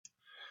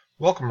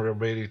Welcome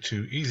everybody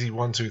to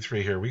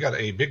Easy123 here. We got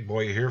a big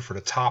boy here for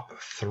the top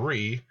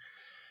three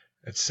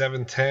at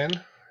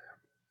 7:10,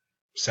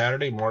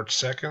 Saturday, March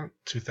 2nd,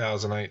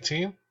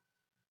 2019. In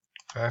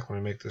fact, let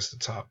me make this the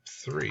top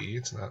three.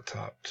 It's not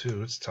top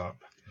two, it's top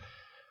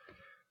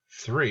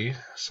three.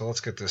 So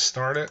let's get this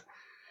started.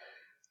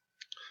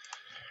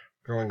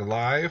 Going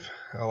live,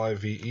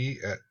 L-I-V-E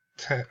at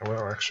 10.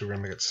 Well, actually, we're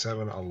going to make it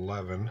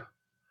 7:11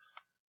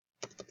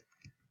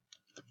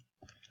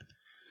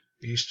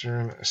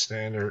 Eastern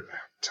Standard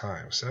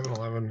Time.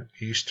 7:11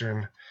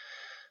 Eastern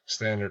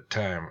Standard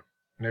Time.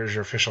 There's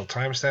your official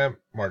timestamp,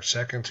 March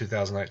 2nd,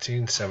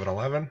 2019,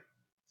 7:11.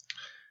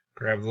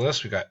 Grab the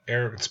list. We got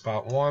Eric in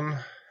spot 1.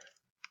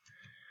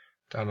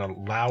 Down to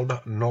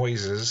Loud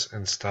Noises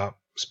in spot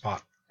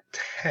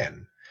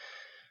 10.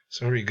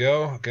 So here we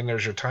go. Again,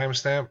 there's your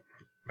timestamp.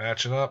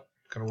 Matching up.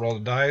 Gonna roll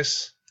the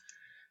dice.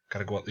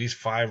 Gotta go at least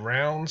 5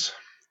 rounds.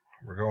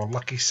 We're going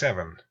lucky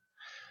 7.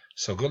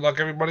 So good luck,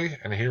 everybody,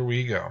 and here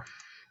we go.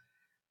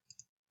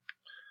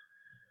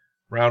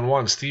 Round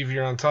 1, Steve,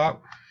 you're on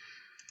top.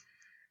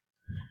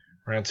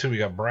 Round 2, we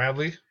got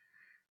Bradley.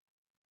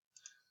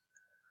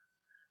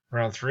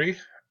 Round 3,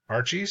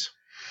 Archie's.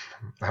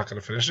 Not going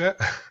to finish yet.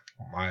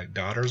 My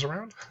daughter's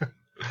around.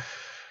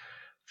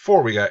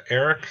 4, we got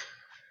Eric.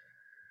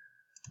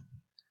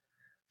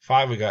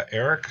 5, we got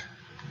Eric.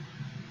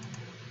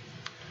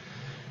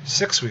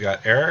 6, we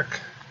got Eric.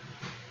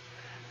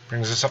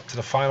 Brings us up to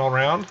the final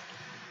round.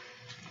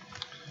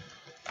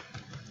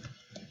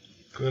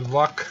 Good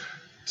luck,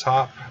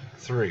 top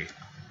 3.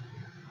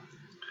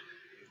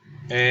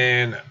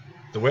 And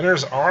the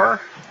winners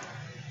are,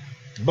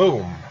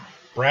 boom,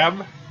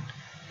 Brad,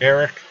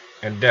 Eric,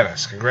 and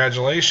Dennis.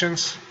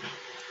 Congratulations.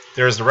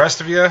 There's the rest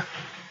of you.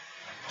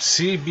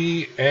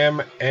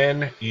 CBMNUS.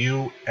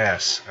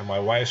 And my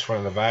wife's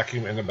running the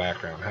vacuum in the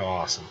background. How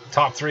awesome.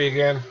 Top 3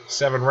 again,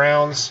 7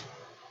 rounds.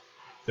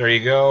 There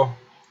you go.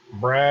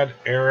 Brad,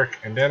 Eric,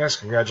 and Dennis.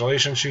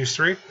 Congratulations, choose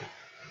 3.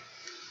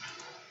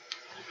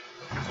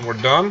 We're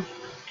done.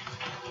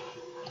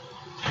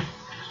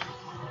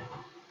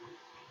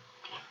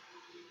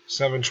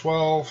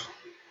 $7.12.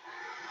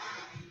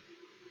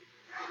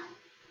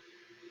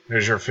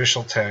 There's your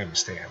official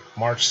timestamp.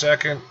 March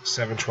 2nd,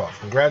 7:12.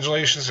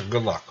 Congratulations and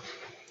good luck.